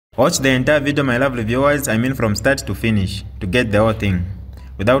Watch the entire video, my lovely viewers, I mean from start to finish, to get the whole thing.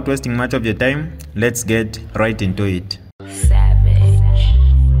 Without wasting much of your time, let's get right into it.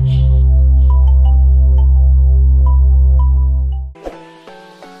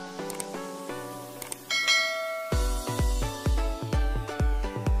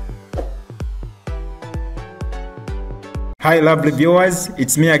 Hi lovely viewers,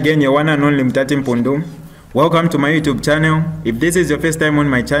 it's me again, your one and only Mutati Mpundu. Welcome to my YouTube channel. If this is your first time on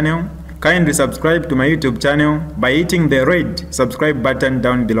my channel, kindly subscribe to my YouTube channel by hitting the red subscribe button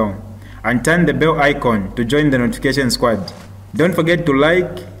down below and turn the bell icon to join the notification squad. Don't forget to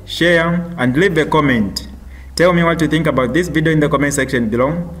like, share and leave a comment. Tell me what you think about this video in the comment section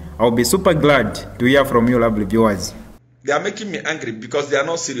below. I'll be super glad to hear from you lovely viewers. They are making me angry because they are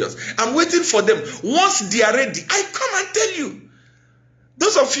not serious. I'm waiting for them. Once they are ready, I come and tell you.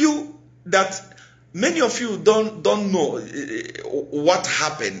 Those of you that, many of you don't know what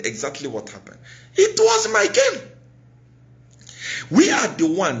happened, exactly what happened. It was my game. We are the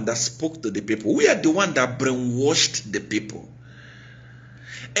one that spoke to the people. We are the one that brainwashed the people.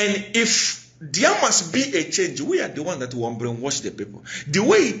 And if there must be a change, we are the one that will brainwash the people. The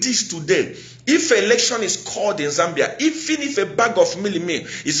way it is today, if election is called in Zambia, even if a bag of meal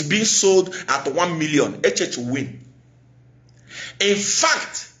is being sold at 1 million, HH will win. In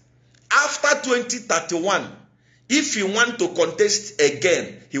fact, after 2031, if he want to contest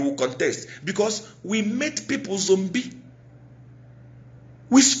again, he will contest. Because we made people zombie.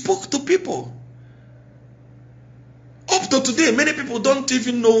 We spoke to people. Up to today, many people don't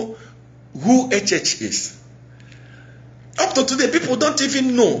even know who HH is. Up to today, people don't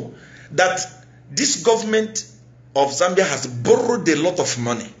even know that this government of Zambia has borrowed a lot of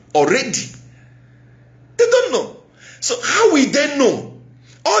money already. They don't know. So how will they know?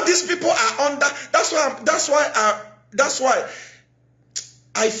 All these people are under. That's why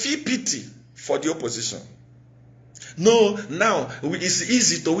I feel pity for the opposition. No, now it's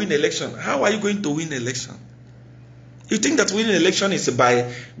easy to win election. How are you going to win election? You think that winning election is by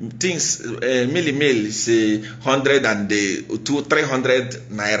things, milli-mil is 100 and 300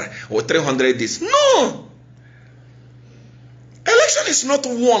 naira or 300 this. No! Election is not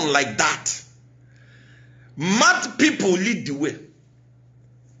won like that. Mad people lead the way.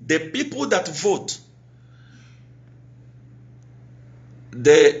 The people that vote,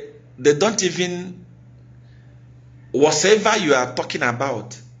 they don't even, whatever you are talking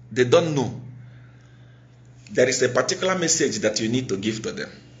about, they don't know. There is a particular message that you need to give to them.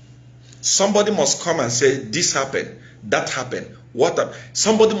 Somebody must come and say, this happened, that happened, what happened.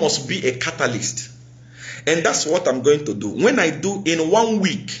 Somebody must be a catalyst. And that's what I'm going to do. When I do in 1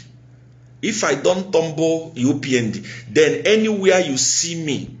 week, if I don't tumble UPND, then anywhere you see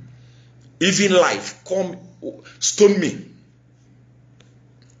me, even live, come stone me.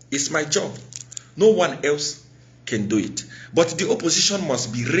 It's my job. No one else can do it. But the opposition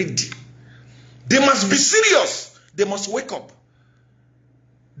must be ready. They must be serious. They must wake up.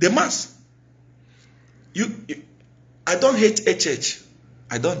 They must. I don't hate HH.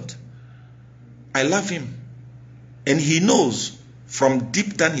 I don't. I love him. And he knows from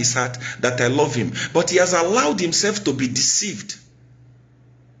deep down his heart that I love him. But he has allowed himself to be deceived.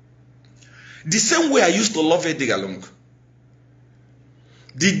 The same way I used to love Edgar Lungu.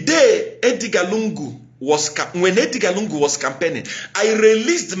 The day Edgar Lungu when Edgar Lungu was campaigning, I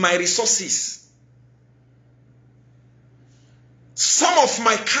released my resources. Some of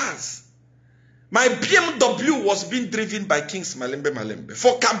my cars, my BMW was being driven by Kings Malembe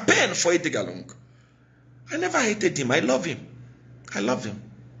for campaign for Edgar Lungu. I never hated him. I love him. I love him.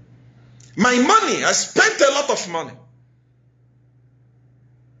 My money, I spent a lot of money.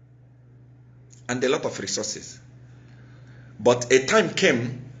 And a lot of resources. But a time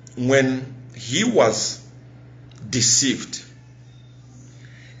came when he was deceived.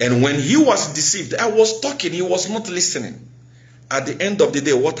 And when he was deceived, I was talking, he was not listening. At the end of the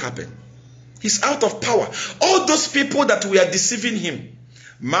day, what happened? He's out of power. All those people that were deceiving him.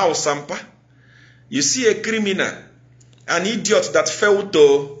 Mao Sampa. You see a criminal, an idiot that failed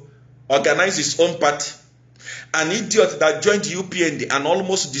to organize his own party. An idiot that joined UPND and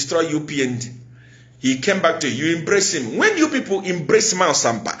almost destroyed UPND. He came back to you. You embrace him. When you people embrace Mao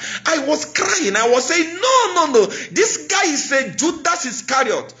Sampa, I was crying. I was saying, no. This guy is a Judas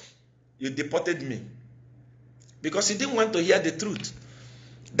Iscariot. You deported me. Because he didn't want to hear the truth.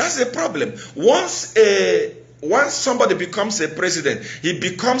 That's the problem. Once somebody becomes a president, he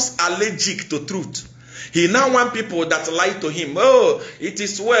becomes allergic to truth. He now wants people that lie to him. Oh, it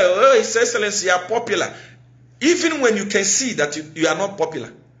is well. Oh, His Excellency, you are popular. Even when you can see that you are not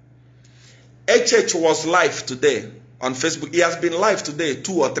popular. HH was live today on Facebook. He has been live today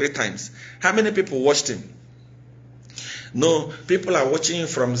 2 or 3 times. How many people watched him? No, people are watching him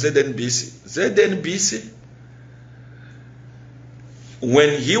from ZNBC. ZNBC.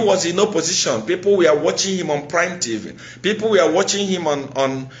 When he was in opposition, people were watching him on Prime TV. People were watching him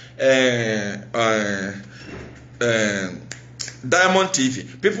on Diamond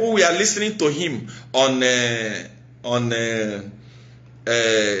TV. People were listening to him on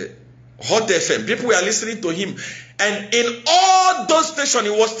Hot FM. People were listening to him. And in all those stations,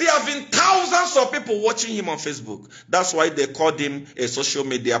 he was still having thousands of people watching him on Facebook. That's why they called him a social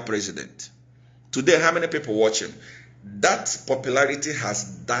media president. Today, how many people watch him? That popularity has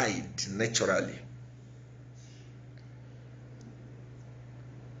died naturally.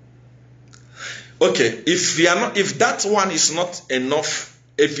 Okay, if that one is not enough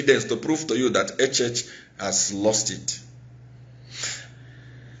evidence to prove to you that HH has lost it.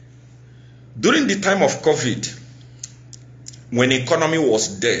 During the time of COVID, when the economy was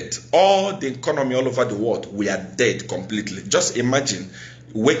dead, all the economy all over the world, we are dead completely. Just imagine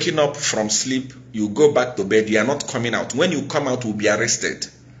waking up from sleep, you go back to bed, you are not coming out. When you come out, you will be arrested.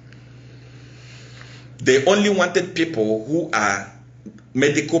 They only wanted people who are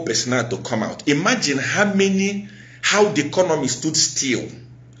medical personnel to come out. Imagine how the economy stood still.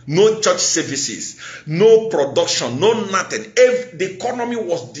 No church services, no production, no nothing. The economy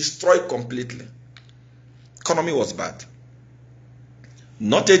was destroyed completely. Economy was bad.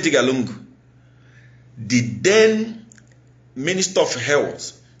 Not Edgar Lungu. The then Minister of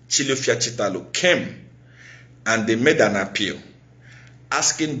Health, Chilufya Chitalu, came and they made an appeal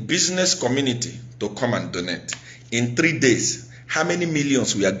asking business community to come and donate. In 3 days, how many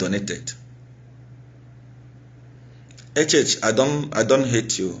millions were donated? HH, I don't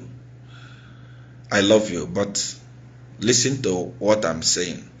hate you. I love you, but listen to what I'm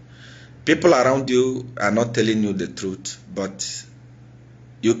saying. People around you are not telling you the truth, but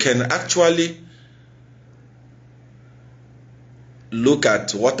you can actually look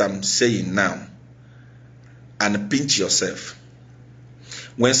at what I'm saying now and pinch yourself.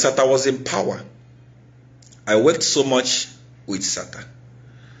 When Sata was in power, I worked so much with Sata.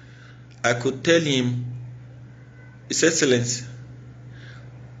 I could tell him, His Excellency,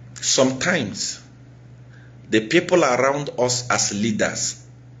 sometimes the people around us as leaders,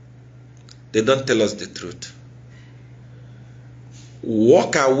 they don't tell us the truth.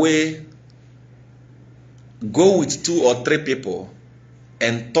 Walk away, go with 2 or 3 people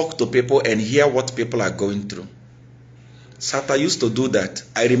and talk to people and hear what people are going through. Sata used to do that.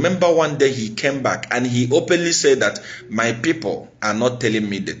 I remember one day he came back and he openly said that my people are not telling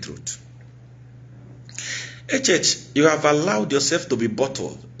me the truth. HH, you have allowed yourself to be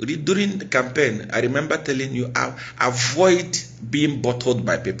bottled. During the campaign, I remember telling you, avoid being bottled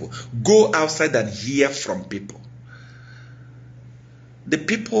by people. Go outside and hear from people. The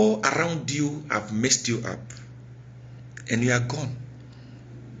people around you have messed you up and you are gone.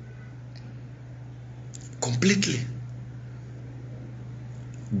 Completely.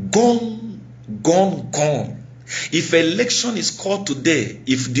 Gone, gone, gone. If election is called today,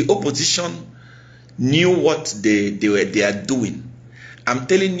 if the opposition knew what they are doing, I'm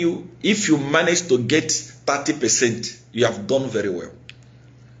telling you, if you manage to get 30%, you have done very well.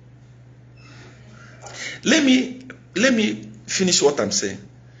 Let me finish what I'm saying.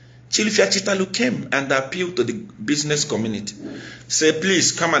 Chilufya Chitalu came and appealed to the business community. Say,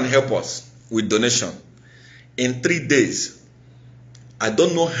 please come and help us with donation. In 3 days, I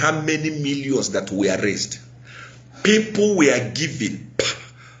don't know how many millions that were raised. People were giving.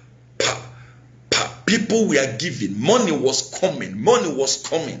 People were giving. Money was coming. Money was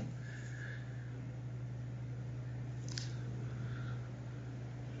coming.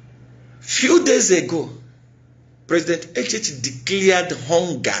 Few days ago, President HH declared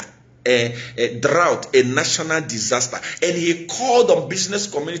hunger, a drought, a national disaster. And he called on business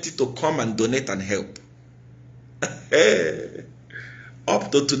community to come and donate and help.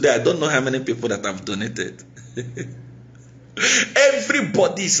 Up to today, I don't know how many people that have donated.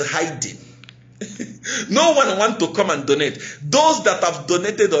 Everybody is hiding. No one wants to come and donate. Those that have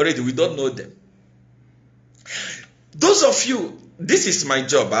donated already, we don't know them. Those of you, this is my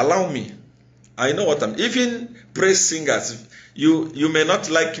job. Allow me. I know what I'm. Even praise singers, you may not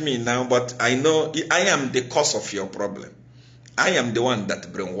like me now, but I know I am the cause of your problem. I am the one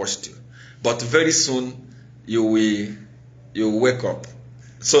that brainwashed you. But very soon you wake up.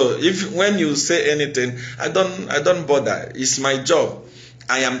 So when you say anything, I don't bother. It's my job.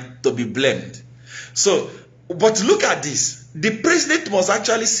 I am to be blamed. So, but look at this. The president must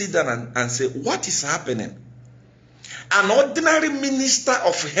actually sit down and say, what is happening? An ordinary minister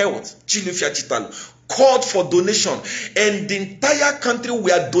of health, Chilufya Chitalu, called for donation, and the entire country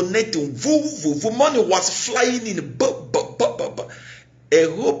were donating. Money was flying in. A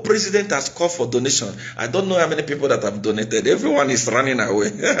whole president has called for donation. I don't know how many people that have donated. Everyone is running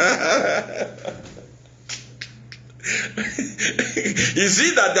away. Is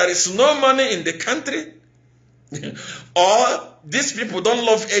it that there is no money in the country? Or these people don't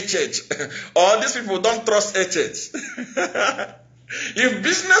love HH? Or these people don't trust HH? If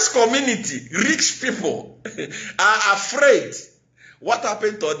business community, rich people are afraid, what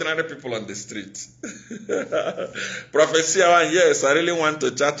happened to ordinary people on the street? Prophet Seer, yes, I really want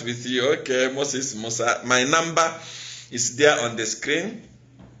to chat with you. Okay, Moses Musa. My number is there on the screen.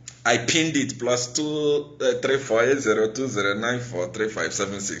 I pinned it, +2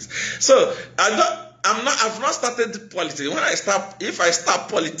 34802094356. So I've not started politics. If I start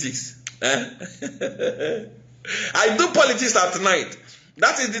politics, I do politics at night.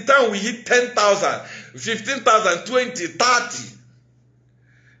 That is the time we hit 10,000, 15,000, 20, 30.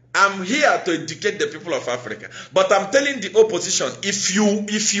 I'm here to educate the people of Africa. But I'm telling the opposition, if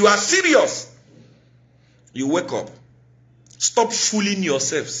you are serious, you wake up. Stop fooling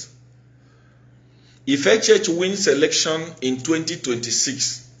yourselves. If HH wins election in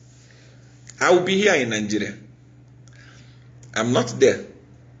 2026, I will be here in Nigeria. I'm not there.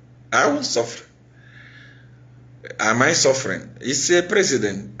 I won't suffer. Am I suffering? He's a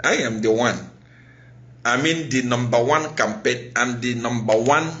president. I am the one. I mean the #1 campaign. I'm the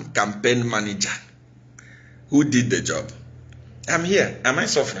 #1 campaign manager who did the job. I'm here. Am I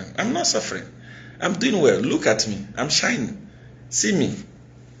suffering? I'm not suffering. I'm doing well. Look at me. I'm shining. See me.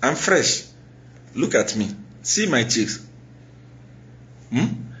 I'm fresh. Look at me. See my cheeks.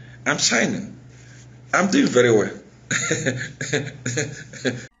 I'm shining. I'm doing very well. This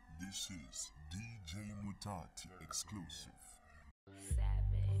is DJ Mutati exclusive.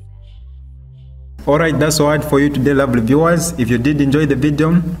 Alright, that's all for you today, lovely viewers. If you did enjoy the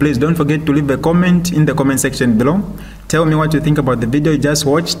video, please don't forget to leave a comment in the comment section below. Tell me what you think about the video you just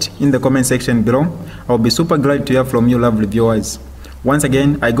watched in the comment section below. I'll be super glad to hear from you, lovely viewers. Once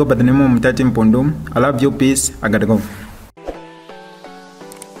again, I go by the name of Mutati Mpundu. I love you, peace, I gotta go.